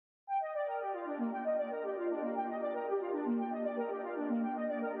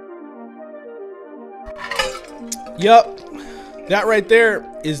Yup, that right there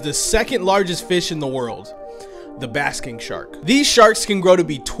is the second largest fish in the world, the basking shark. These sharks can grow to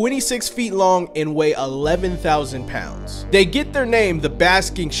be 26 feet long and weigh 11,000 pounds. They get their name, the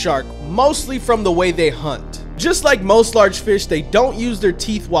basking shark, mostly from the way they hunt. Just like most large fish, they don't use their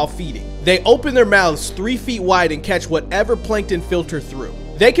teeth while feeding. They open their mouths 3 feet wide and catch whatever plankton filter through.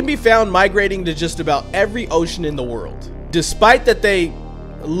 They can be found migrating to just about every ocean in the world. Despite that they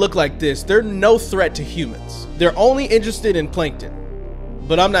look like this, they're no threat to humans. They're only interested in plankton.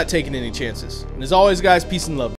 But I'm not taking any chances. And as always, guys, peace and love.